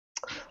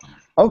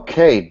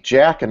Okay,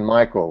 Jack and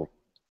Michael,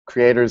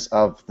 creators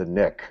of the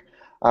Knick.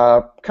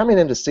 Coming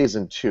into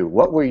season two,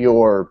 what were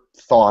your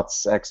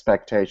thoughts,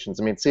 expectations?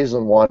 I mean,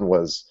 season one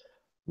was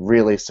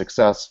really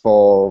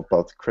successful,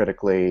 both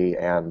critically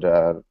and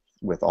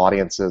with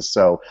audiences.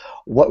 So,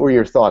 what were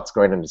your thoughts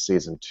going into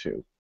season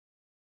two?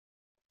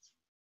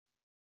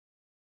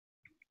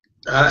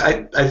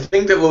 I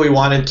think that what we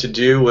wanted to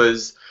do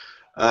was,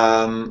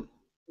 um,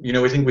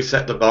 we think we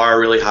set the bar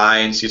really high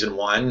in season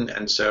one,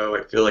 and so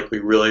I feel like we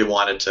really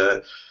wanted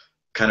to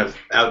kind of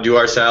outdo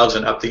ourselves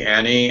and up the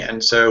ante.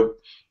 And so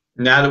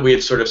now that we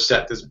had sort of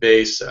set this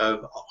base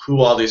of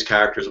who all these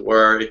characters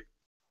were,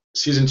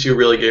 season two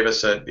really gave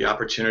us the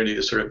opportunity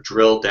to sort of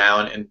drill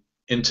down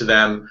into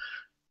them,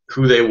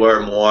 who they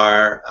were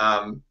more,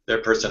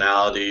 their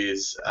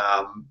personalities,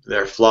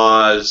 their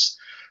flaws.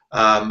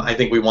 I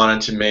think we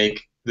wanted to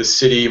make the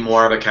city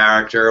more of a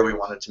character. We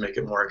wanted to make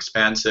it more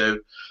expansive.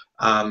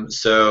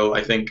 So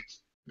I think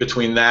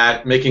between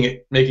that,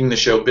 making the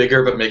show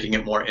bigger, but making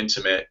it more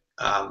intimate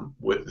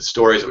with the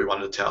stories that we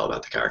wanted to tell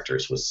about the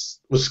characters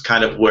was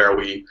kind of where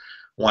we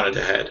wanted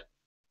to head.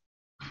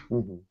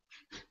 Hmm.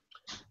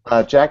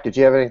 Jack, did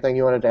you have anything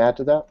you wanted to add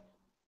to that?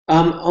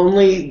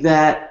 Only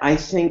that I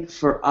think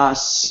for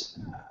us,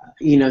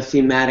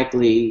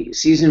 thematically,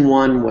 season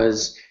one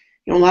was,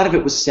 a lot of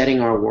it was setting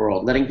our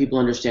world, letting people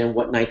understand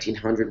what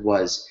 1900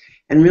 was,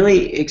 and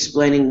really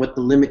explaining what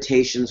the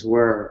limitations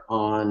were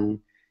on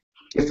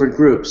different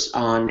groups,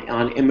 on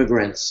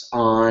immigrants,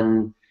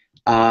 on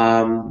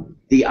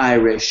the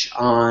Irish,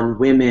 on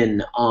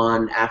women,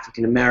 on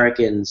African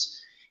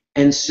Americans.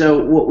 And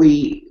so what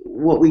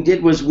we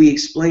did was we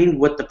explained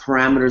what the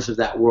parameters of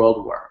that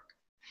world were.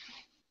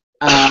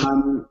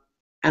 And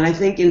I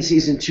think in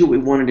season two, what we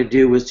wanted to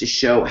do was to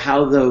show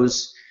how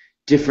those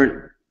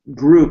different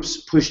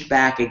groups pushed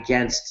back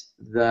against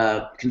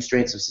the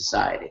constraints of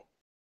society.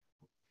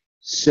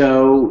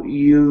 So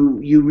we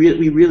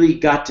really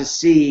got to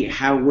see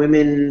how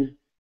women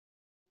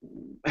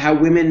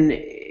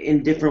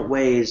in different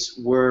ways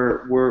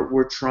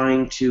were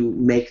trying to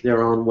make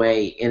their own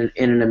way in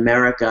an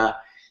America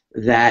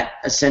that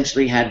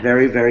essentially had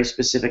very, very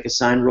specific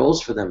assigned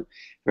roles for them,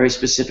 very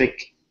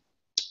specific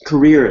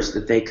careers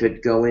that they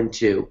could go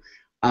into.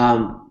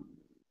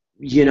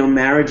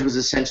 Marriage was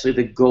essentially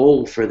the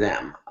goal for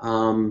them,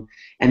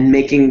 and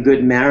making a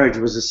good marriage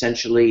was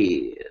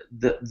essentially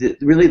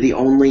really the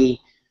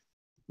only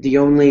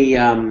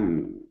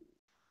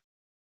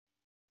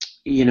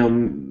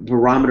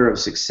barometer of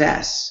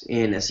success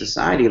in a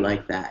society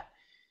like that.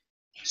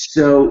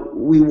 So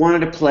we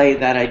wanted to play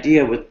that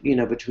idea with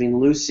between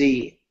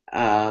Lucy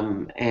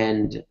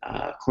and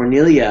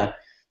Cornelia.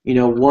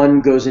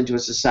 One goes into a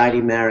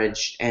society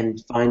marriage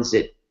and finds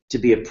it to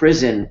be a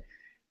prison.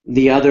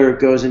 The other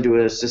goes into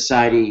a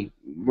society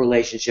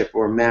relationship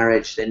or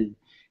marriage, and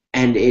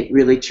it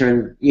really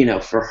turned,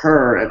 for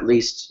her at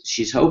least,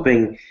 she's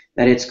hoping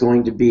that it's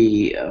going to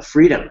be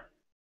freedom,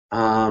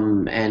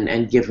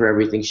 and give her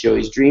everything she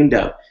always dreamed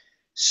of.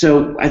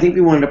 So I think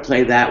we wanted to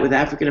play that with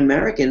African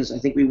Americans. I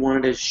think we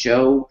wanted to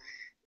show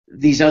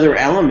these other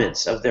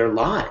elements of their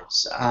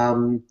lives.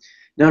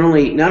 Not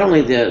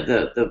only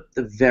the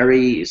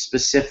very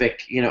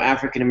specific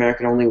African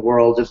American only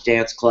world of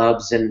dance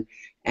clubs and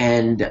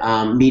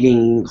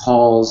meeting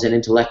halls and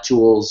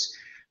intellectuals,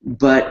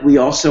 but we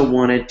also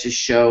wanted to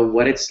show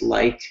what it's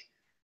like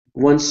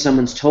once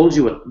someone's told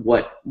you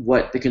what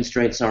the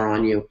constraints are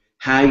on you,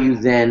 how you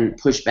then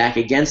push back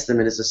against them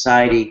in a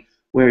society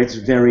where it's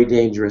very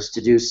dangerous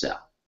to do so.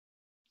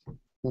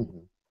 Hmm.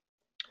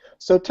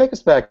 So take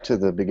us back to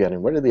the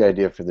beginning. Where did the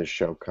idea for this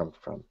show come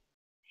from?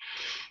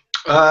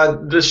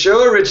 The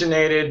show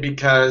originated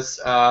because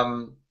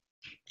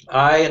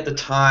I, at the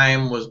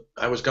time, was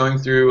going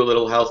through a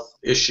little health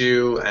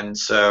issue, and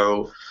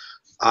so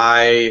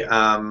I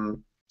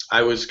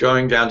was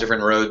going down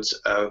different roads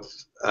of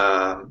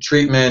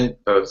treatment,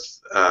 both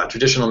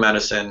traditional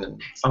medicine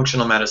and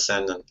functional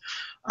medicine,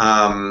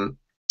 and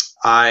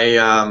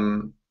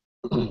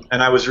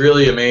I was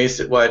really amazed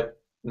at what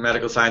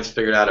medical science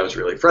figured out. I was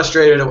really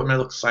frustrated at what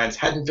medical science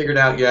hadn't figured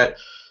out yet.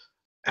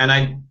 And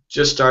I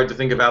just started to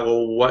think about,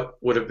 well, what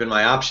would have been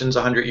my options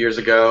 100 years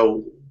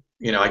ago?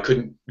 I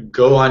couldn't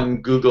go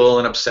on Google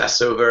and obsess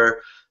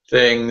over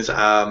things.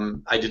 I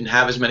didn't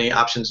have as many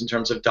options in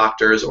terms of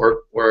doctors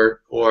or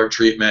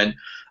treatment.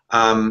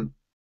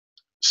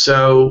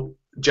 So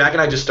Jack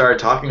and I just started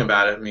talking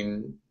about it. I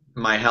mean,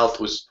 my health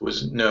was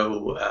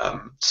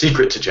no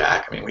secret to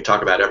Jack. I mean, we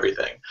talk about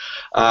everything.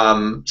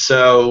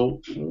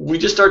 So we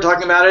just started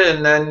talking about it,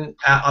 and then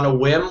on a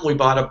whim, we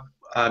bought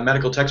a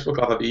medical textbook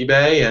off of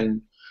eBay,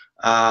 and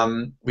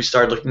we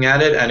started looking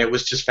at it, and it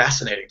was just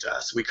fascinating to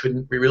us. We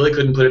really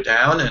couldn't put it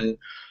down,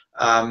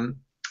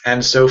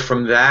 and so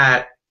from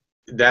that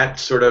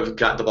sort of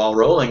got the ball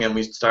rolling, and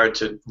we started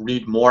to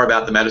read more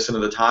about the medicine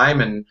of the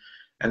time,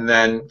 and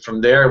then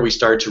from there we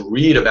started to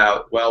read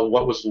about, well,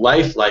 what was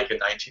life like in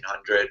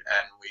 1900, and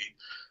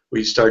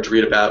we started to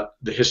read about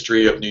the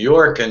history of New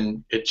York,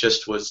 and it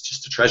just was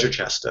just a treasure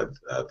chest of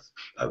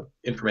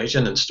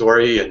information and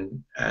story,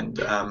 and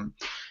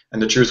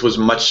the truth was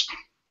much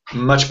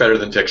much better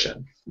than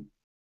fiction.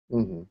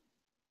 Mm-hmm.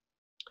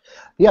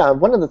 Yeah,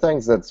 one of the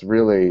things that's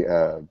really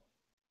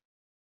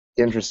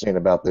interesting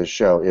about this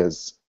show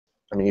is,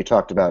 I mean, you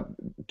talked about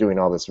doing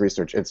all this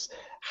research. It's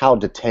how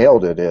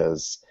detailed it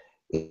is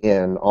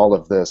in all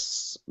of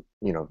this,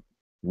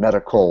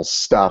 medical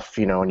stuff,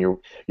 and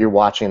you're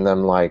watching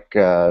them like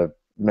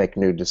make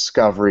new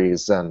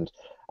discoveries, and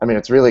I mean,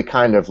 it's really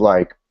kind of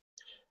like,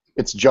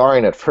 it's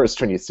jarring at first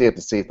when you see it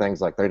to see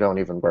things like they don't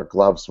even wear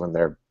gloves when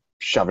they're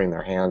shoving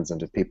their hands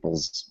into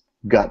people's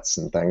guts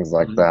and things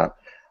like that.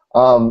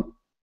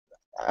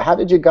 How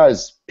did you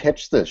guys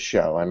pitch this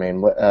show? I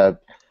mean,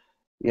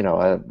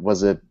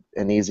 was it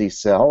an easy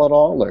sell at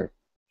all, or?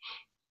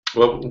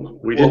 Well,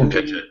 we didn't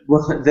pitch it.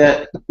 Well,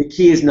 the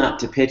key is not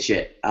to pitch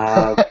it.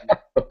 Okay.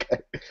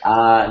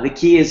 The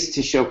key is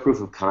to show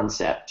proof of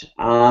concept.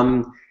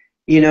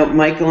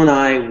 Michael and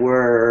I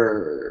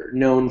were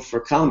known for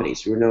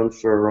comedies. We were known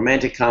for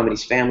romantic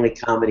comedies, family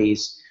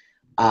comedies,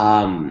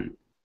 and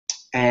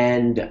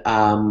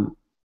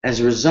as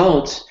a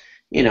result,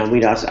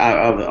 we'd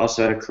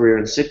also had a career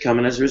in sitcom,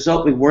 and as a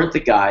result, we weren't the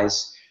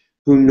guys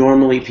who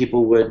normally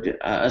people would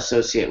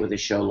associate with a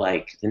show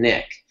like The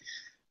Knick.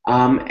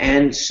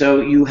 And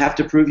so you have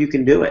to prove you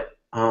can do it.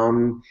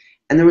 And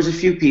there was a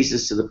few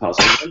pieces to the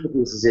puzzle. One of the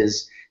pieces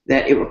is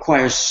that it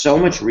requires so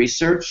much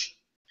research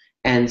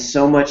and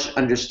so much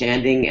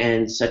understanding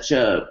and such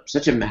a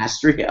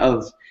mastery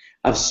of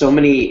so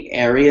many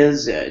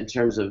areas in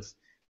terms of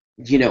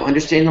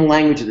understanding the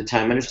language of the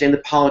time, understanding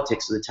the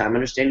politics of the time,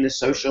 understanding the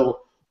social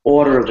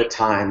order of the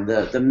time,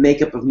 the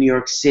makeup of New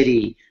York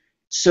City,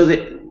 so that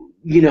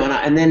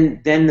and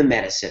then the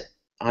medicine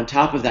on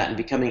top of that, and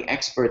becoming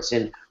experts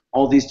in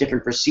all these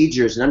different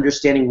procedures and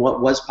understanding what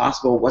was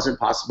possible, what wasn't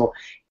possible,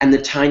 and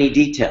the tiny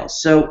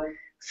details. So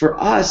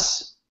for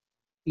us,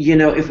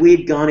 if we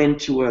had gone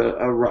into an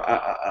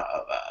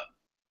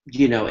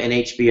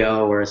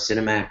HBO or a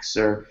Cinemax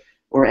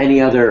or any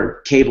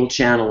other cable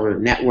channel or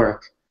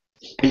network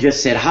and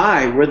just said,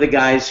 "Hi, we're the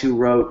guys who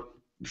wrote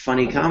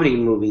funny comedy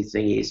movie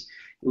thingies.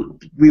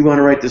 We want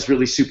to write this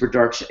really super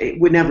dark show," it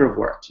would never have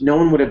worked. No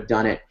one would have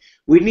done it.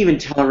 We didn't even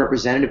tell our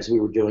representatives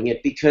we were doing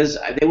it because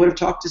they would have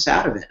talked us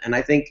out of it. And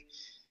I think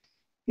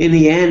in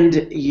the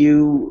end,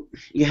 you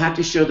have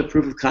to show the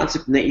proof of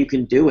concept and that you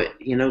can do it.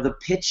 The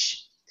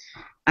pitch,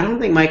 I don't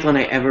think Michael and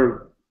I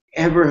ever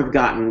have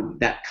gotten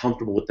that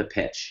comfortable with the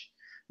pitch,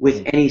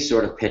 with any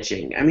sort of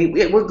pitching. I mean,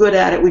 we're good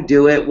at it. We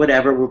do it,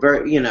 whatever. We're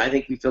very, I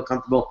think we feel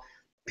comfortable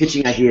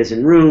pitching ideas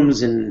in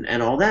rooms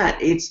and all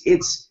that. It's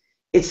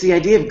the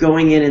idea of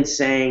going in and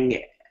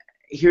saying,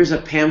 here's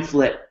a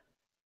pamphlet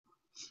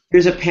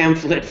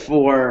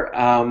for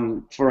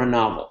a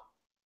novel.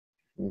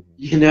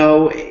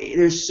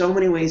 There's so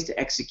many ways to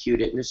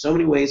execute it, and there's so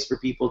many ways for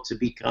people to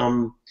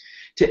become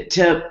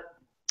to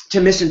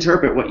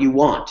misinterpret what you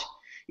want.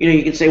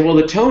 You can say, well,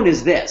 the tone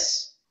is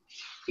this,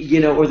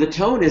 or the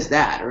tone is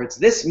that, or it's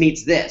this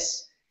meets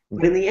this.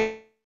 But in the end,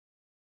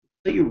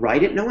 until you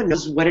write it, no one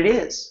knows what it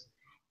is,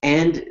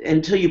 and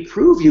until you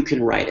prove you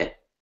can write it,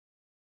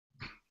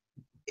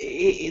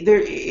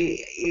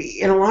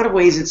 in a lot of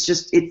ways,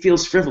 it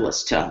feels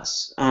frivolous to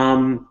us.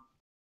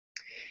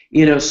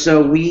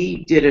 So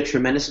we did a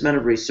tremendous amount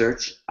of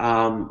research,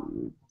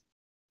 and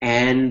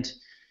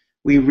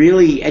we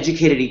really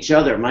educated each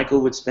other. Michael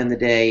would spend the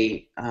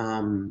day,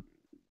 coming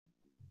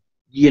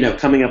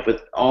up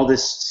with all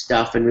this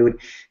stuff, and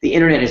the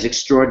internet is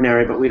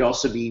extraordinary, but we'd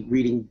also be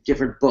reading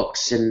different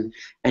books and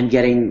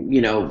getting,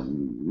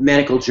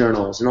 medical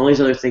journals and all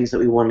these other things that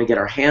we wanted to get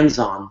our hands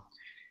on.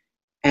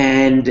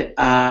 And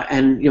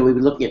we'd be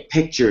looking at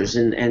pictures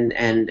and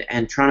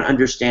trying to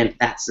understand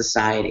that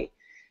society,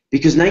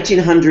 because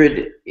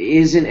 1900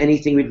 isn't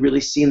anything we'd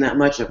really seen that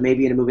much of,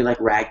 maybe in a movie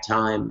like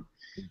Ragtime,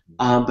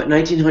 but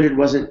 1900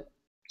 wasn't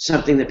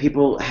something that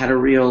people had a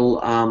real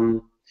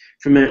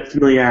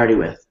familiarity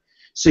with.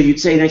 So you'd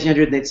say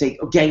 1900, and they'd say,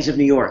 "Oh, Gangs of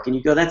New York," and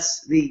you go,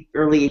 "That's the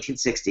early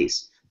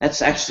 1860s. It's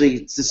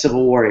the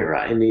Civil War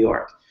era in New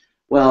York."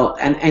 Well,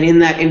 and in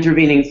that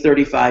intervening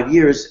 35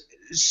 years,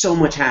 so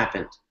much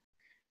happened.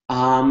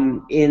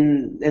 And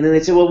then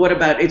they'd say, well, what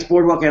about, it's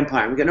Boardwalk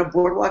Empire. We go, no,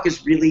 Boardwalk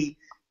is really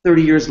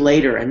 30 years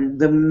later, and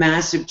the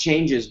massive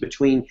changes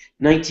between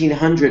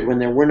 1900, when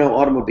there were no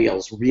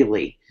automobiles,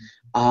 really.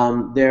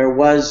 There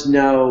was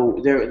no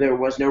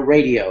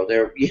radio.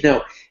 There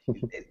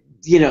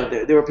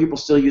were people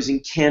still using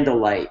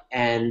candlelight,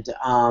 and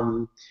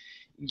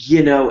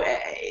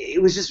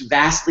it was just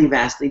vastly,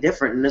 vastly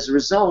different. And as a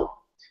result,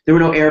 there were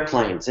no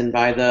airplanes, and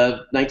by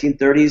the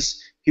 1930s,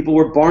 people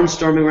were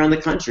barnstorming around the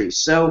country.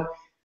 So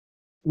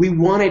we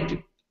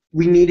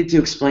needed to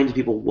explain to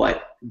people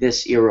what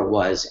this era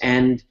was,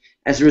 and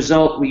as a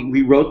result,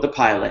 we wrote the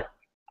pilot,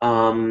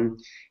 and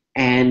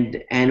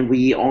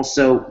we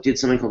also did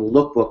something called a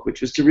lookbook, which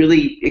was to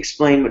really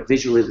explain what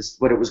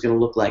it was going to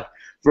look like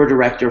for a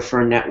director, for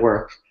a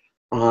network,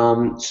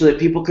 so that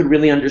people could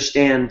really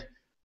understand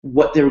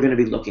what they were going to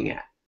be looking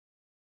at.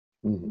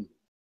 Mm-hmm.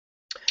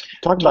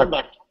 Talk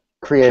about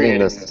creating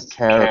this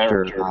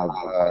character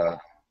of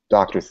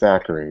Dr.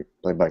 Thackeray.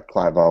 played by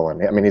Clive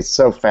Owen. I mean, he's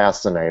so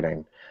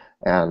fascinating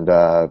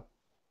and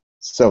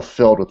so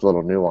filled with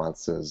little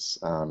nuances.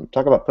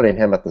 Talk about putting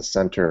him at the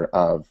center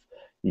of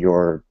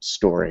your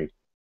story.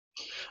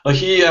 Well,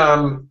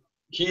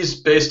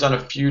 he's based on a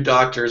few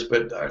doctors,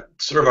 but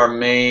sort of our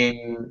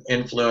main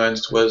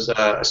influence was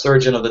a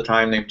surgeon of the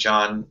time named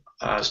John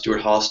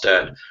Stuart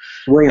Halstead.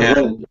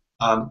 William.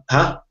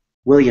 Huh?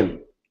 William.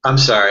 I'm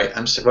sorry.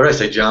 What did I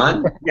say,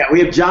 John? Yeah,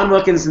 we have John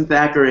Wilkinson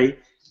Thackeray.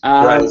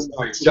 Right,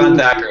 sorry, John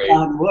Thackeray.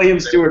 William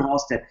Stuart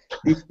Halstead.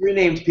 These three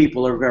named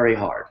people are very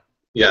hard.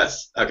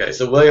 Yes. Okay.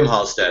 So William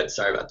Halstead.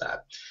 Sorry about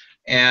that.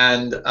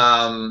 And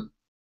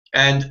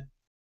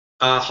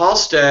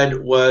Halstead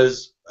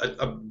was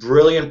a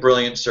brilliant,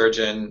 brilliant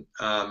surgeon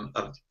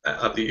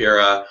of the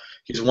era.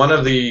 He's one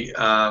of the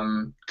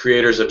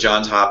creators of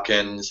Johns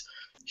Hopkins.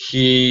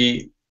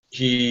 He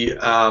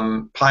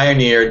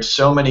pioneered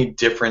so many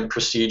different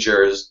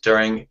procedures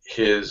during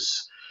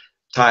his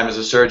time as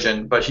a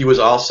surgeon, but he was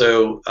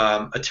also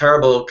a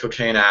terrible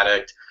cocaine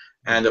addict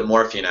and a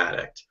morphine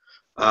addict.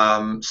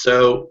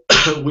 So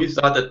we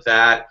thought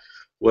that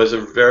was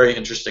a very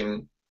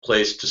interesting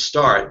place to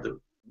start.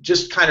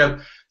 Just kind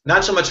of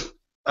not so much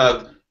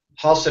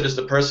Halstead as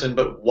the person,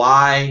 but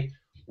why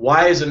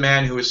is a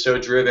man who is so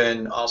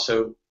driven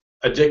also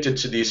addicted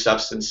to these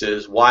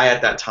substances? Why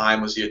at that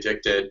time was he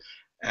addicted,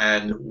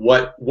 and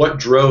what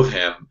drove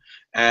him?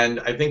 And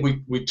I think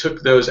we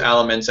took those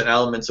elements and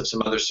elements of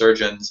some other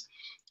surgeons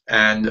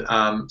and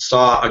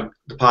saw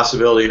the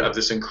possibility of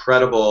this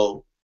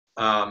incredible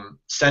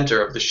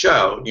center of the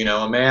show. You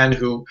know, a man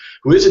who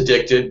is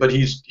addicted, but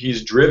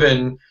he's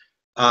driven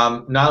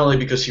not only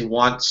because he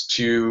wants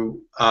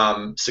to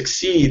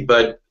succeed,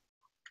 but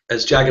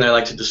as Jack and I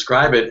like to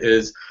describe it,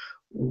 is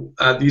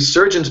these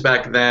surgeons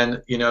back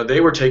then, you know, they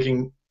were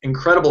taking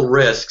incredible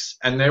risks,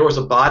 and there was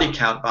a body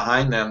count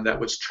behind them that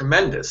was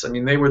tremendous. I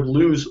mean, they would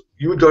lose.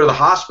 You would go to the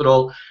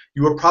hospital,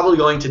 you were probably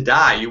going to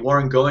die. You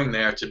weren't going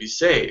there to be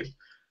saved.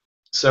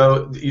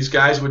 So these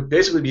guys would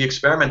basically be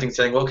experimenting,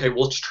 saying, okay,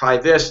 well, let's try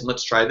this and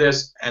let's try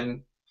this,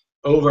 and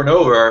over,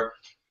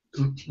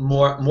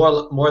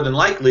 more than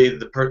likely,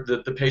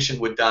 the patient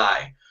would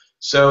die.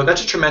 So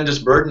that's a tremendous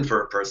burden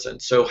for a person.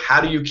 So how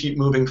do you keep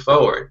moving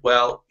forward?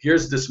 Well,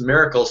 here's this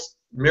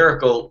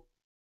miracle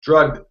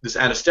drug, this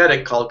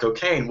anesthetic called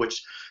cocaine,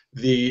 which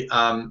the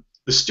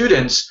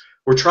students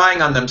were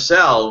trying on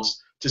themselves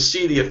to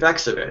see the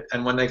effects of it.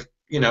 And when they,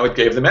 you know, it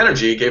gave them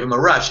energy, it gave them a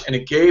rush, and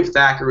it gave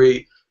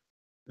Thackeray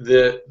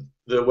the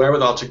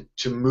wherewithal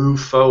to move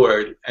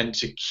forward and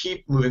to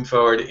keep moving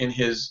forward in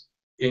his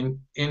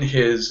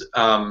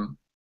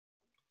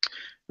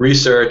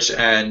research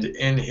and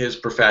in his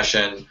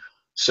profession,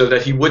 so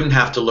that he wouldn't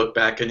have to look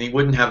back and he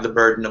wouldn't have the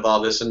burden of all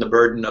this and the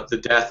burden of the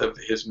death of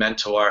his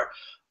mentor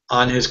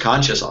on his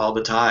conscience all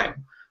the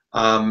time.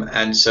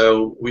 And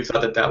so we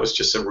thought that was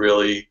just a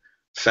really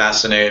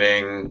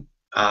fascinating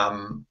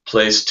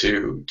place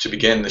to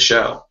begin the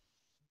show.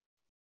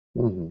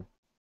 Mm-hmm.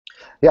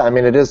 Yeah, I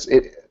mean, it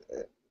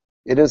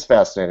is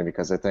fascinating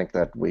because I think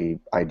that we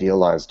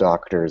idealize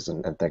doctors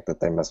and think that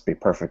they must be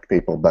perfect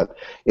people, but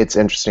it's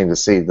interesting to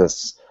see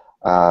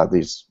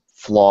these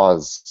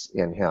flaws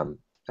in him,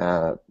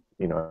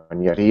 you know,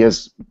 and yet he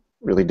is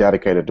really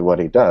dedicated to what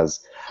he does.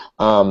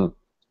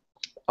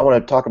 I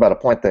want to talk about a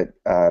point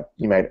that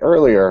you made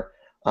earlier,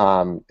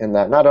 in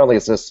that not only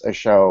is this a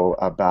show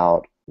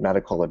about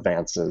medical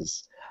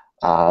advances,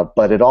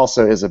 but it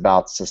also is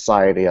about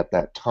society at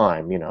that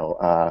time, you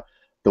know,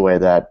 the way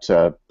that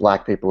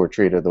black people were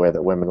treated, the way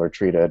that women were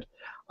treated.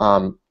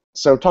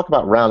 So talk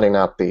about rounding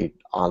out the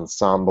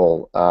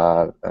ensemble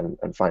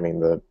and finding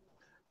the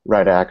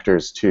right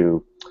actors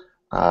to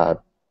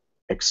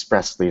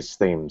express these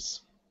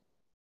themes.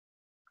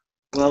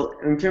 Well,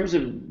 in terms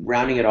of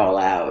rounding it all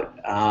out,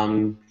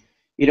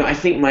 you know, I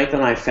think Michael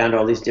and I found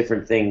all these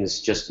different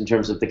things just in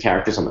terms of the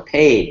characters on the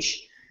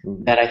page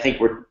that I think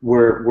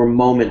were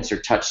moments or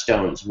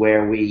touchstones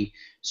where we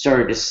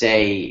started to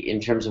say, in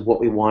terms of what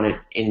we wanted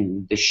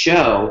in the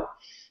show,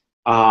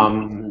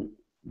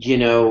 you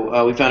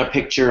know, we found a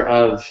picture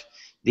of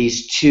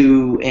these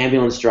two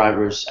ambulance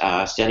drivers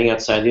standing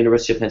outside the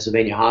University of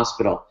Pennsylvania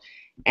Hospital,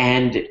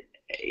 and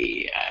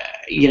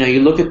you know,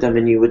 you look at them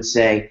and you would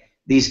say,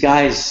 these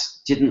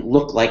guys didn't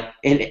look like,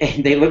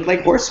 and they looked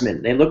like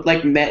horsemen. They looked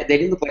like they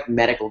didn't look like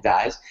medical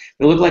guys.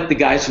 They looked like the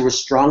guys who were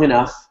strong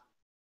enough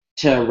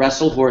to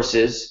wrestle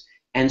horses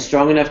and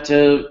strong enough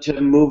to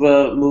move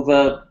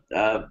a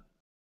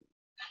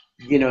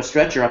you know,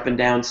 stretcher up and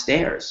down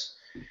stairs,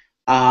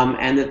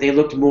 and that they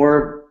looked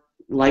more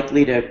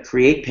likely to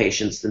create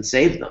patients than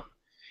save them.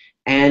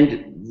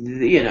 And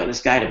you know,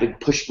 this guy had a big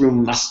push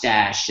broom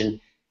mustache, and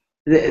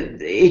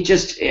it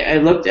just, I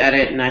looked at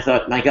it and I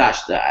thought, my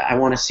gosh, I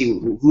want to see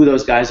who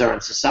those guys are in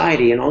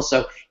society. And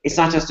also, it's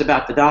not just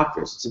about the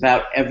doctors, it's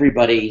about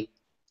everybody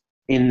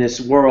in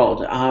this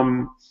world.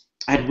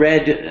 I'd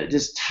read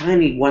this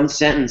tiny one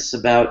sentence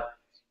about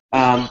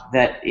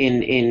that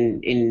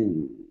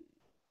in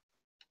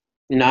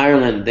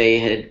Ireland they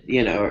had,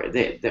 you know,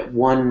 that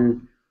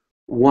one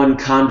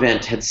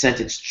convent had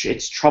sent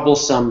its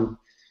troublesome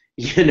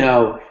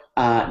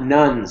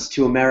nuns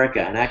to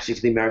America and actually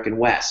to the American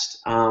West.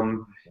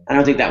 I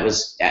don't think that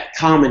was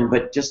common,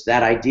 but just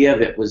that idea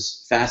of it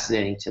was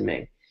fascinating to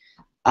me.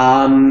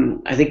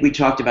 I think we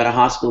talked about a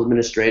hospital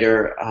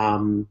administrator,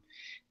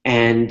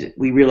 and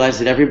we realized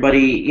that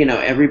everybody in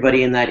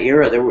that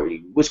era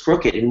was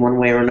crooked in one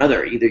way or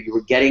another. Either you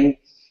were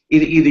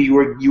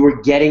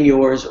getting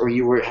yours, or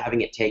you were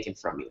having it taken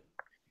from you.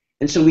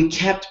 And so we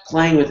kept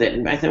playing with it.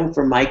 And I think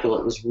for Michael,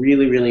 it was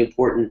really, really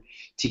important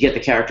to get the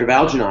character of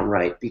Algernon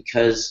right,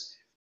 because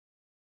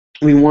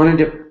we wanted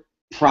to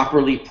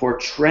properly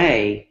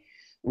portray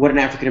what an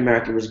African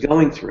American was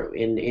going through.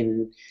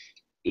 In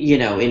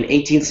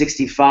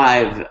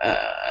 1865,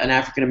 an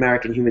African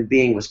American human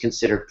being was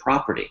considered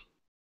property,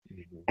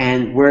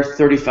 and we're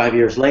 35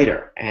 years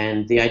later.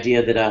 And the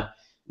idea that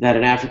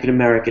an African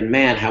American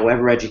man,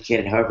 however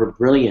educated, however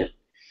brilliant,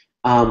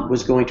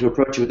 was going to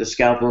approach you with a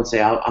scalpel and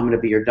say, I'm going to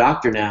be your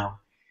doctor now.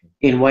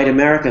 In white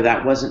America,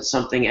 that wasn't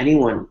something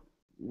anyone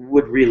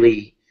would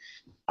really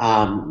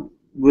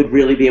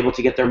be able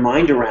to get their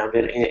mind around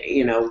it.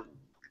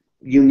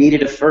 You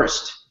needed a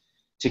first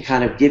to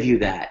kind of give you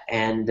that.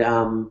 And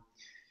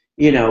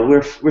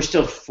we're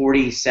still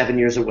 47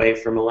 years away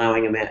from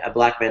allowing a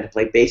black man to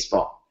play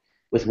baseball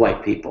with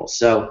white people.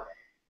 So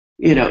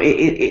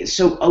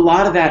so a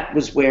lot of that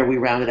was where we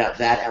rounded out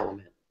that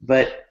element.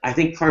 But I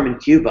think Carmen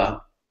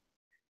Cuba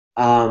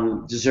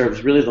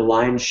deserves really the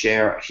lion's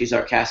share. She's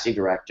our casting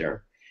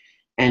director,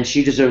 and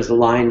she deserves the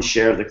lion's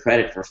share of the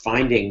credit for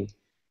finding,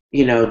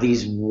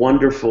 these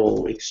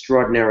wonderful,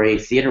 extraordinary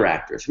theater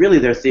actors. Really,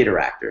 they're theater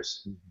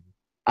actors,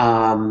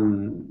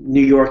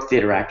 New York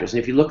theater actors.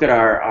 And if you look at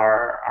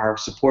our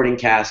supporting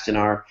cast and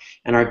our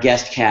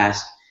guest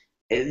cast,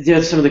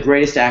 they're some of the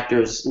greatest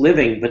actors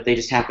living, but they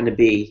just happen to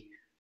be,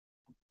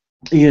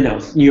 New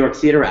York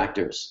theater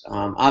actors.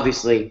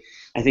 Obviously,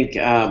 I think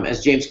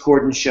as James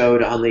Corden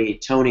showed on the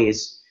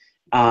Tonys,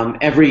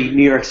 every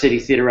New York City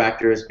theater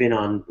actor has been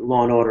on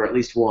Law and Order at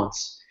least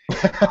once.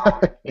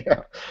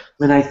 Yeah.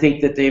 And I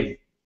think that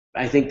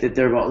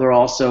they're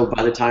also,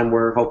 by the time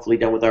we're hopefully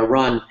done with our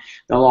run,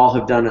 they'll all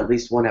have done at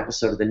least one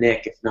episode of the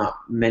Knick, if not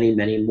many,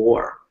 many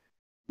more.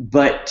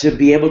 But to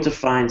be able to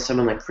find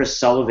someone like Chris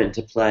Sullivan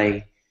to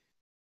play,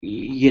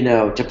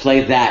 to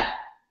play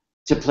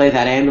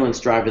that ambulance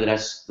driver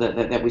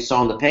that we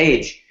saw on the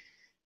page,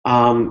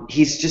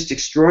 he's just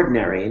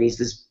extraordinary, and he's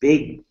this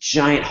big,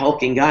 giant,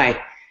 hulking guy.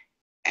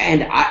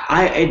 And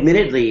I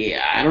admittedly,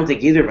 I don't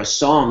think either of us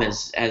saw him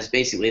as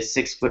basically a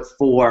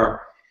 6'4",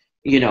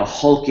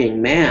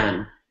 hulking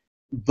man.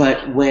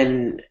 But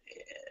when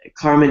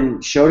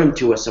Carmen showed him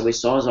to us and we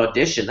saw his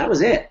audition, that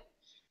was it.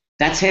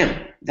 That's him.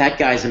 That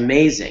guy's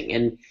amazing.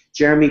 And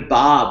Jeremy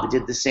Bobb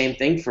did the same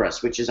thing for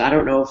us, which is, I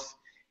don't know if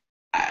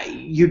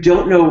you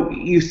don't know,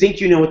 you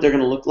think you know what they're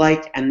going to look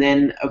like, and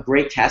then a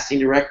great casting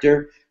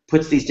director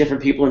puts these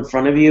different people in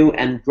front of you,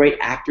 and great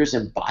actors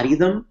embody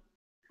them.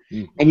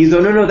 And you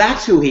go, no,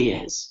 that's who he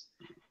is.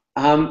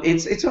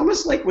 It's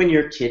almost like when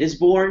your kid is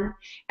born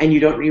and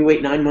you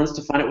wait 9 months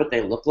to find out what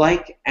they look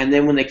like, and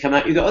then when they come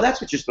out, you go, oh,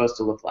 that's what you're supposed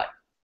to look like.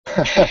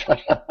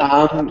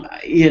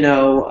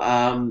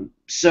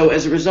 So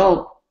as a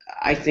result,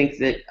 I think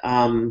that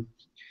I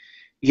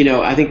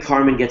think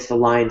Carmen gets the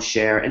lion's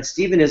share, and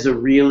Stephen is a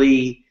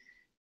really,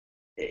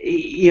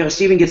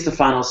 Stephen gets the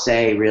final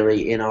say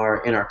really in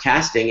our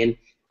casting, and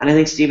I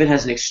think Stephen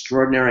has an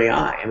extraordinary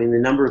eye. I mean, the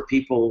number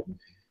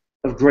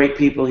of great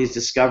people he's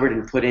discovered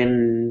and put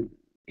in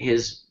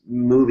his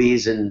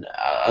movies and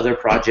other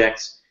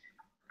projects.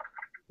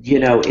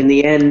 In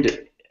the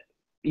end,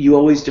 you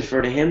always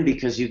defer to him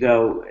because you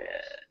go,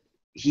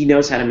 he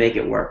knows how to make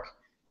it work.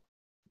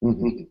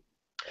 Mm-hmm.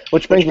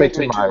 Which brings me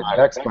to my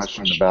next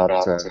question about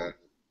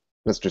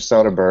Mr.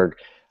 Soderbergh.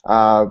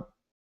 How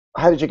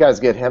did you guys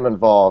get him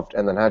involved,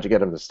 and then how did you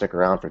get him to stick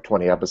around for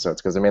 20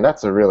 episodes? Because, I mean,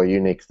 that's a really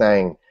unique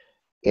thing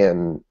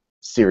in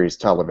series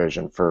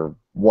television for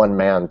one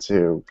man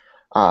to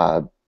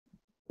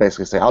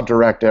basically say, I'll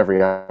direct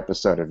every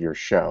episode of your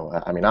show.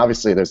 I mean,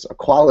 obviously there's a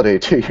quality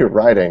to your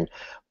writing,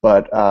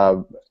 but,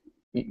 how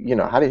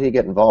did he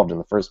get involved in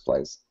the first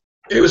place?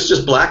 It was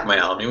just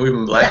blackmail. I mean, we've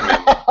been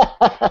blackmailed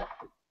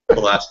for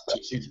the last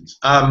 2 seasons.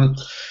 Our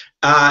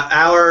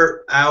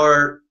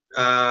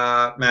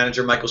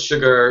manager, Michael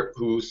Sugar,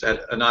 who's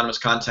at Anonymous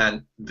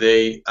Content,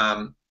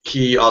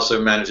 he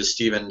also manages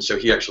Stephen, so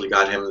he actually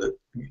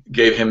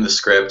gave him the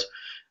script.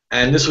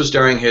 And this was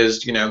during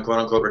his,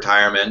 quote-unquote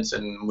retirement,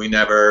 and we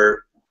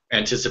never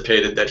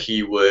anticipated that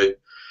he would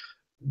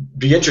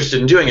be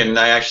interested in doing it. And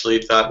I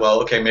actually thought,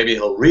 well, okay, maybe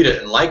he'll read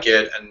it and like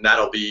it, and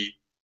that'll be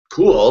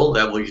cool.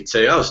 That we could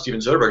say, oh,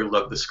 Steven Soderbergh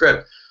loved the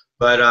script.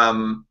 But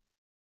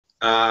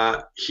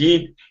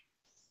he'd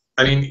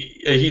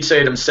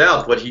say it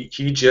himself. What he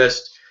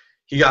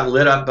got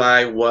lit up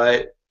by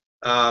what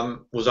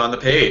was on the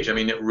page. I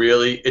mean,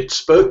 it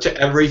spoke to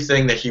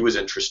everything that he was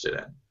interested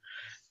in.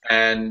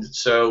 And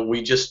so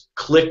we just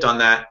clicked on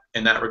that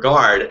in that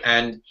regard.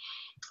 And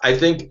I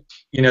think,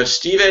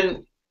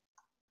 Stephen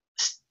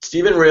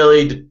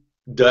really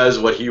does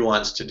what he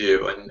wants to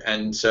do.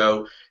 And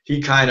so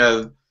he kind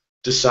of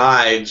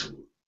decides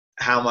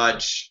how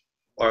much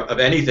or of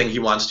anything he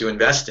wants to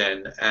invest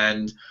in.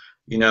 And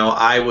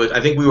I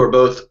think we were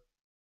both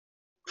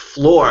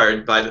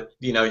floored by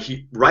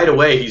he right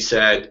away he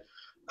said,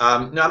 no,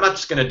 I'm not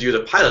just going to do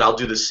the pilot, I'll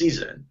do the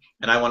season,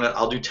 and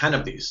I'll do 10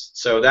 of these.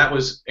 So that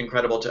was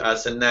incredible to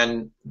us. And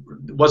then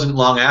it wasn't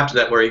long after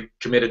that where he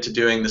committed to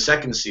doing the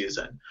second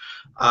season.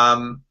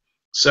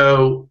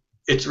 So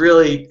it's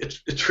really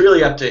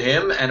up to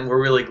him, and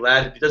we're really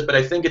glad if he does. But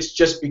I think it's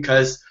just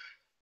because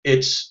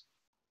it's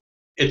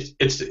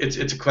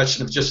a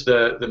question of just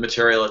the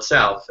material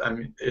itself. I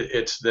mean,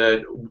 it's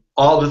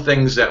all the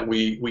things that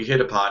we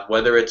hit upon,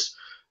 whether it's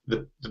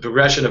the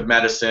progression of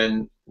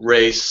medicine,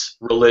 race,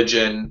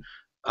 religion,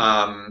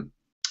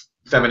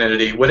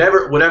 femininity,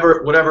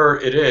 whatever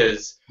it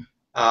is.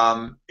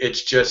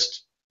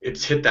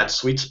 It's hit that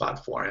sweet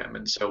spot for him,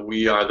 and so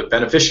we are the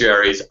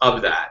beneficiaries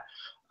of that.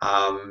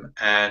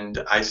 And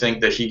I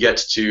think that he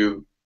gets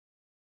to,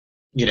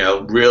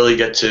 really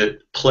get to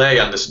play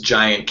on this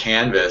giant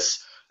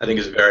canvas. I think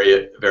is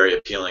very, very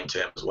appealing to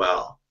him as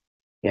well.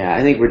 Yeah,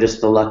 I think we're just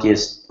the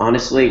luckiest,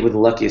 honestly, we're the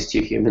luckiest two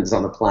humans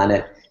on the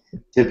planet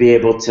to be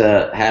able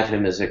to have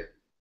him as a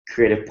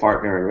creative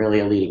partner and really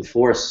a leading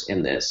force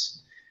in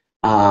this.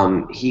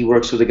 He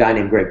works with a guy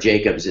named Greg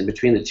Jacobs, and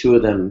between the two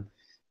of them,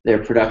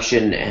 their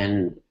production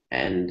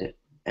and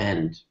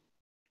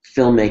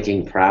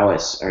filmmaking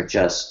prowess are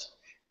just,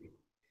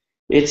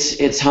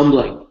 it's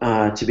humbling,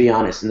 to be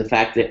honest. And the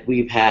fact that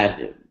we've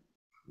had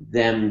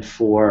them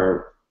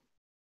for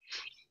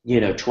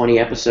 20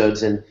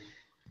 episodes, and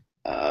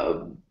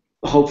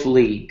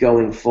hopefully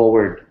going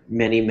forward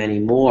many, many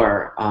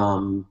more.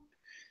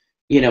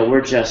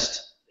 We're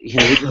just, we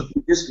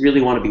just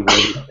really want to be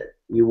worthy of it.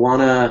 You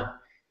wanna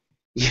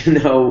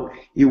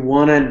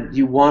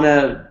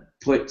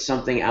put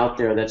something out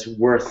there that's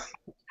worth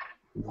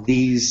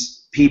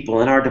these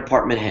people and our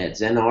department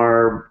heads and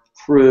our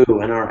crew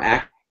and our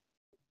act.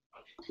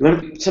 You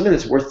want to put something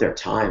that's worth their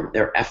time,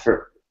 their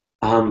effort,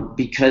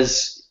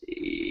 because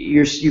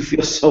you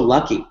feel so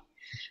lucky.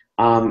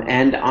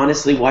 And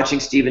honestly, watching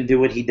Steven do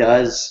what he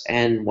does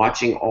and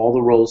watching all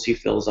the roles he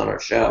fills on our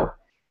show,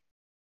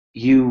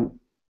 you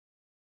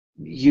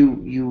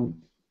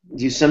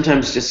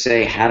sometimes just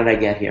say, how did I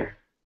get here?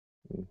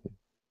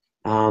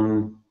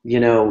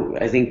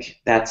 I think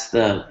that's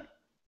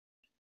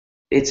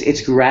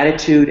it's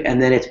gratitude,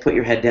 and then it's put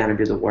your head down and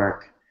do the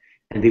work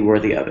and be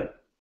worthy of it.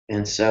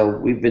 And so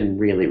we've been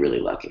really, really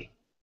lucky.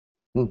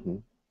 Mm-hmm.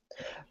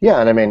 Yeah,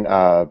 and I mean,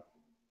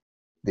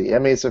 the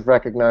Emmys have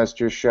recognized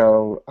your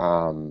show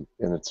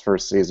in its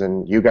first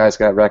season. You guys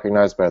got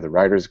recognized by the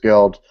Writers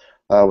Guild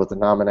with the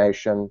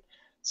nomination.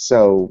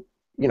 So,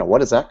 what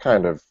does that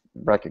kind of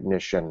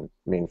recognition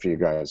mean for you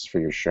guys, for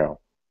your show?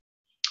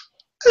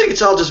 I think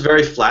it's all just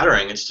very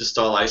flattering. It's just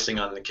all icing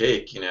on the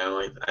cake.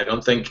 I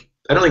don't think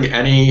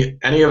any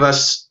of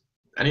us,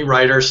 any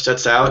writer,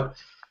 sets out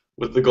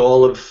with the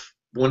goal of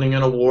winning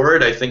an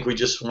award. I think we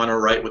just want to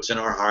write what's in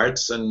our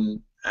hearts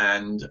and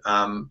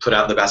put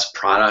out the best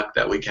product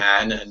that we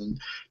can and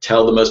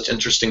tell the most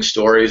interesting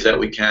stories that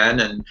we can.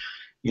 And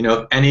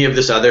if any of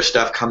this other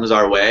stuff comes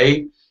our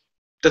way,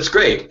 that's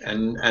great.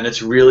 And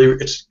it's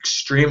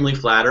extremely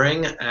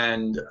flattering.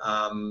 And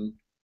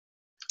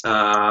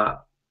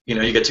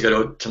you get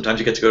to sometimes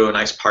you get to go to a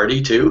nice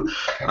party too.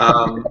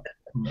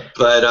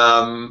 But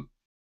I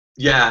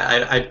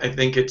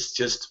think it's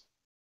just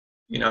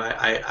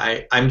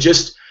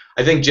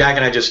I think Jack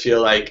and I just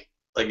feel like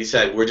you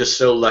said, we're just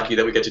so lucky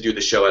that we get to do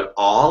the show at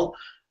all,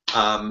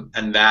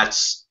 and that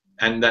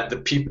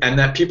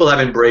people have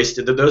embraced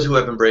it. Those who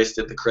have embraced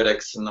it, the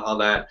critics and all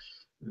that,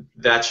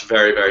 that's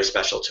very, very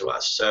special to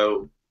us.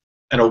 So,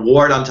 an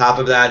award on top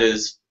of that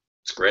it's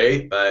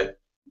great, but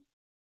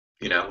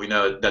we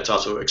know that's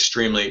also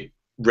extremely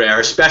rare,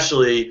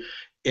 especially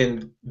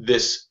in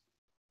this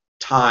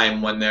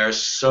time when there are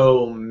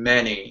so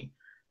many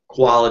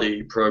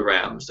quality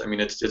programs. I mean,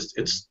 it's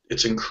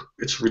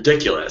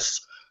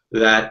ridiculous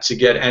that to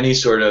get any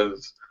sort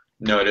of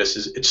notice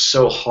it's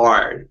so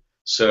hard.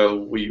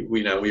 So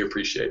we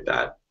appreciate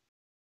that.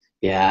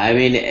 Yeah, I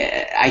mean,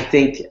 I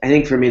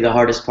think for me the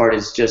hardest part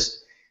is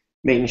just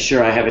making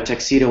sure I have a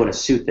tuxedo and a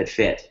suit that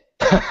fit.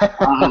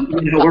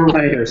 We're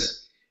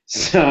writers,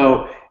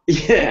 so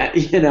yeah,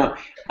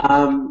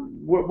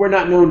 we're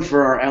not known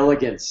for our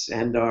elegance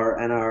and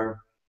our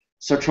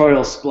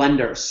sartorial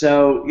splendor.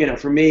 So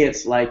for me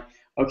it's like,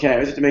 okay, I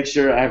always have to make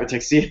sure I have a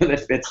tuxedo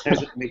that fits. I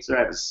always have to make sure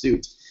I have a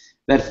suit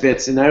that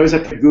fits, and I always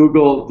have to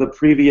Google the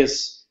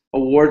previous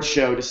award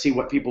show to see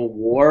what people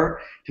wore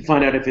to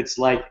find out if it's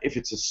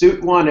a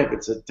suit one, if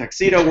it's a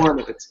tuxedo one,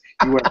 if it's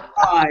you wear a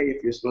tie,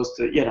 if you're supposed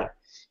to,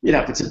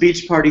 if it's a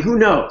beach party, who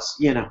knows,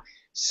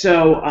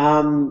 So,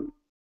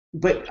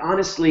 but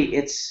honestly,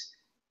 it's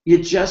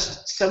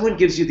someone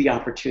gives you the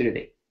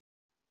opportunity.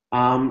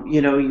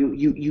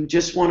 You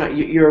just want to.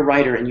 You're a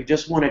writer, and you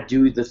just want to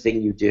do the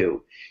thing you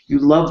do. You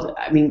love.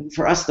 I mean,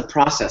 for us, the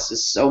process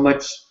is so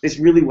much. It's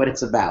really what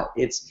it's about.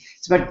 It's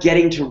about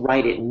getting to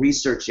write it and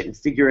research it and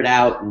figure it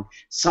out and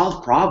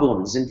solve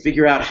problems and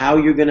figure out how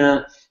you're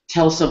gonna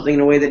tell something in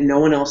a way that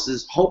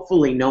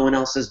hopefully no one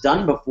else has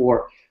done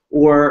before,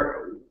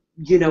 or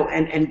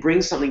and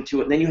bring something to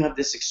it. And then you have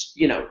this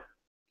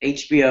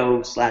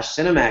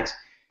HBO/Cinemax,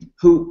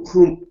 with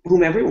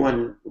whom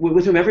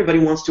everybody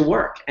wants to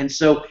work, and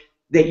so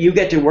that you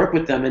get to work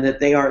with them, and that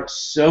they are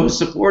so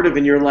supportive,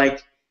 and you're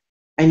like,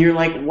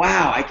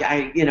 wow,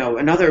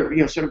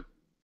 another, sort of,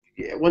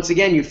 once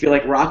again, you feel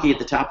like Rocky at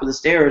the top of the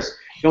stairs,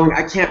 going,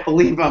 I can't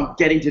believe I'm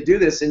getting to do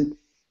this, and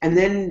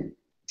then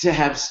to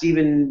have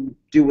Steven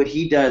do what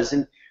he does,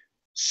 and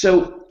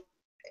so,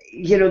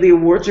 the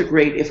awards are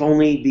great, if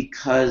only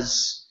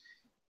because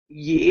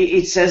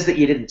it says that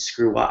you didn't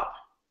screw up,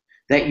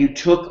 that you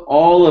took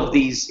all of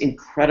these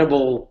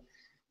incredible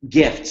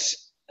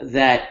gifts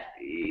that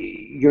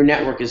your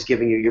network is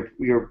giving you,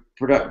 your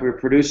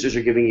producers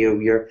are giving you,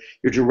 your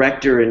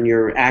director and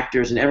your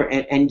actors,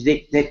 and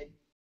that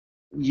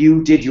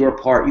you did your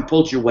part, you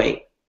pulled your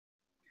weight,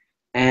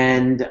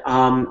 and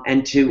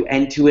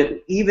to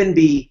it even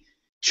be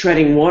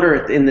treading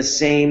water in the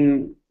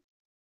same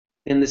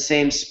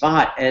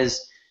spot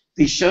as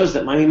these shows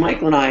that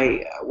Michael and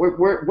I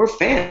we're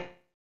fans.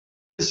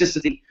 It's just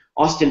at the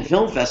Austin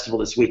Film Festival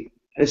this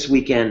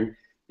weekend.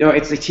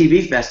 It's the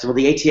TV festival,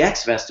 the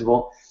ATX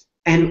festival,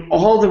 and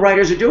all the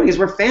writers are doing is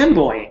we're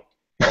fanboying,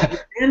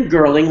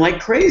 fangirling like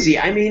crazy.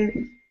 I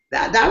mean,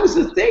 that was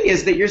the thing,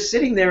 is that you're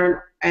sitting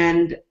there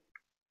and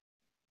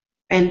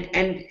you're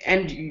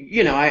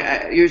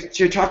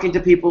talking to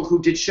people who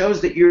did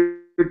shows that you're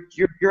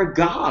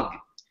agog,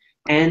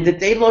 and that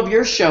they love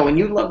your show and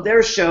you love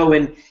their show,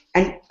 and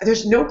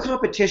there's no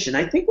competition.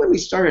 I think when we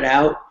started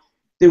out,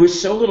 there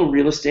was so little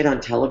real estate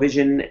on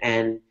television,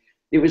 and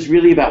it was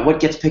really about what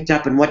gets picked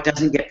up and what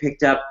doesn't get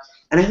picked up.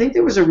 And I think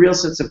there was a real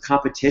sense of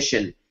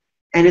competition.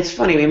 And it's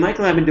funny, I mean,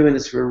 Michael and I have been doing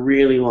this for a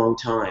really long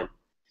time.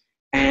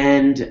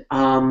 And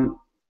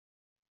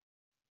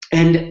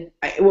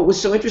what was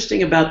so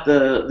interesting about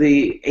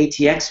the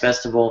ATX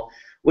festival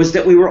was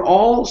that we were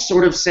all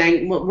sort of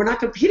saying, well, we're not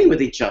competing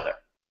with each other.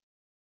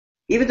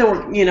 Even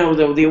though,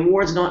 the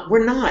awards,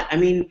 we're not. I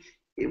mean,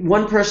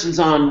 one person's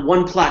on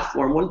one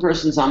platform, one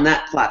person's on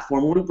that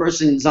platform, one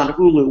person's on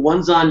Hulu,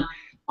 one's on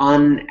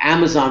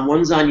Amazon,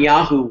 one's on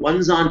Yahoo,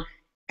 one's on,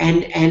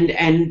 and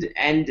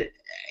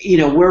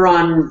we're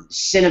on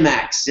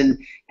Cinemax,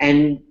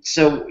 and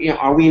so,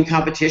 are we in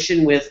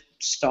competition with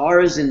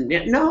stars? And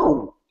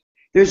no,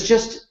 there's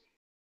just,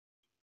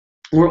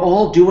 we're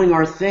all doing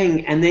our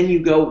thing, and then you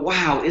go,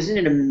 wow, isn't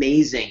it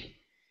amazing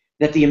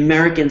that the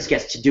Americans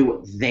gets to do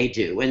what they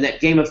do, and that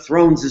Game of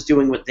Thrones is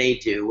doing what they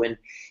do, and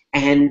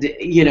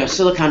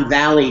Silicon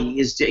Valley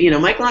is,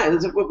 Michael and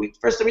I,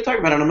 first thing we talk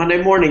about on a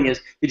Monday morning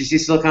is, did you see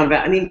Silicon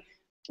Valley? I mean,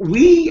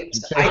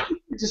 I'm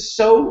just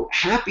so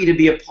happy to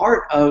be a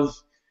part of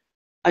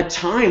a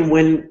time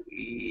when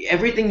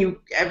everything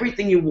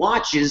you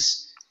watch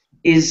is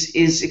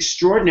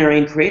extraordinary,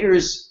 and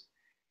creators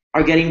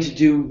are getting to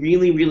do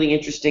really, really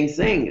interesting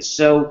things.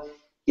 So,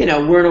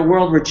 we're in a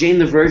world where Jane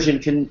the Virgin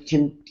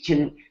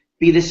can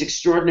be this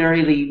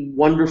extraordinarily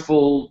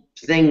wonderful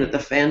thing that the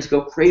fans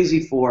go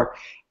crazy for,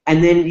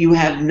 and then you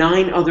have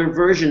 9 other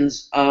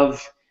versions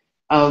of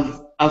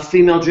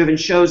female-driven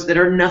shows that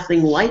are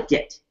nothing like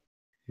it.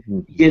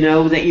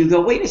 Mm-hmm. That you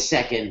go, wait a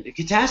second,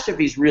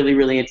 Catastrophe is really,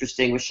 really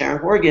interesting with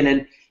Sharon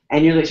Horgan,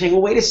 and you're like saying,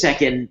 well, wait a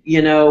second,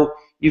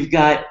 you've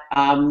got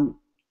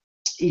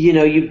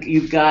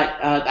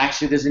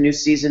actually there's a new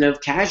season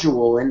of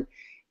Casual,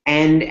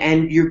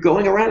 and you're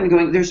going around and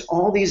going, there's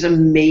all these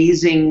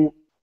amazing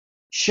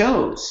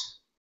shows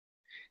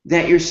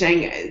that you're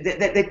saying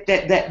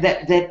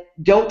that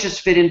don't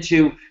just fit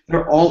into,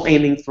 they're all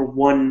aiming for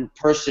one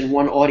person,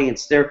 one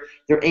audience. They're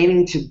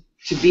aiming to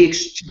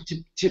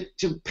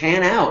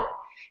pan out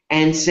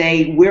and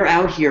say, we're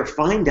out here,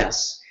 find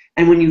us.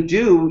 And when you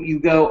do, you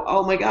go,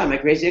 oh my God, My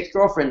Crazy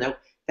Ex-Girlfriend.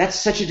 That's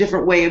such a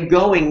different way of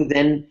going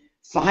than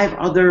 5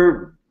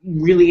 other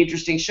really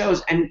interesting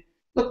shows. And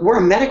look, we're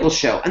a medical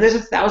show, and there's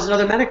 1,000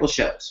 other medical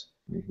shows.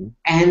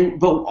 Mm-hmm.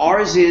 But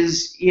ours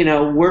is,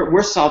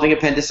 we're solving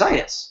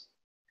appendicitis.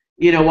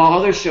 While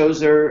other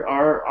shows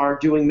are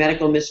doing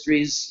medical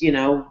mysteries,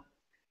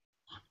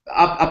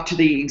 up to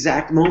the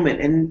exact moment,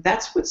 and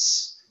that's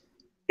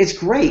it's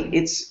great.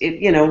 It's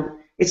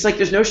like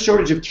there's no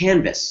shortage of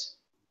canvas,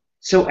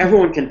 so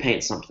everyone can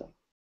paint something.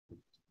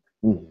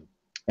 Mm-hmm.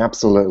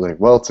 Absolutely.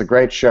 Well, it's a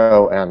great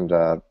show, and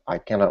I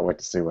cannot wait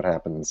to see what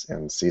happens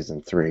in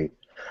season 3.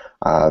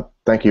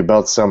 Thank you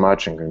both so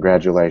much, and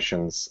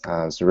congratulations.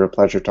 It's a real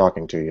pleasure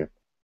talking to you.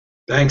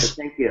 Thanks.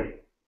 Thank you.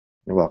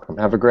 You're welcome.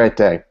 Have a great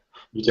day.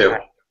 You too.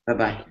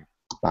 Bye-bye.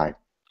 Bye.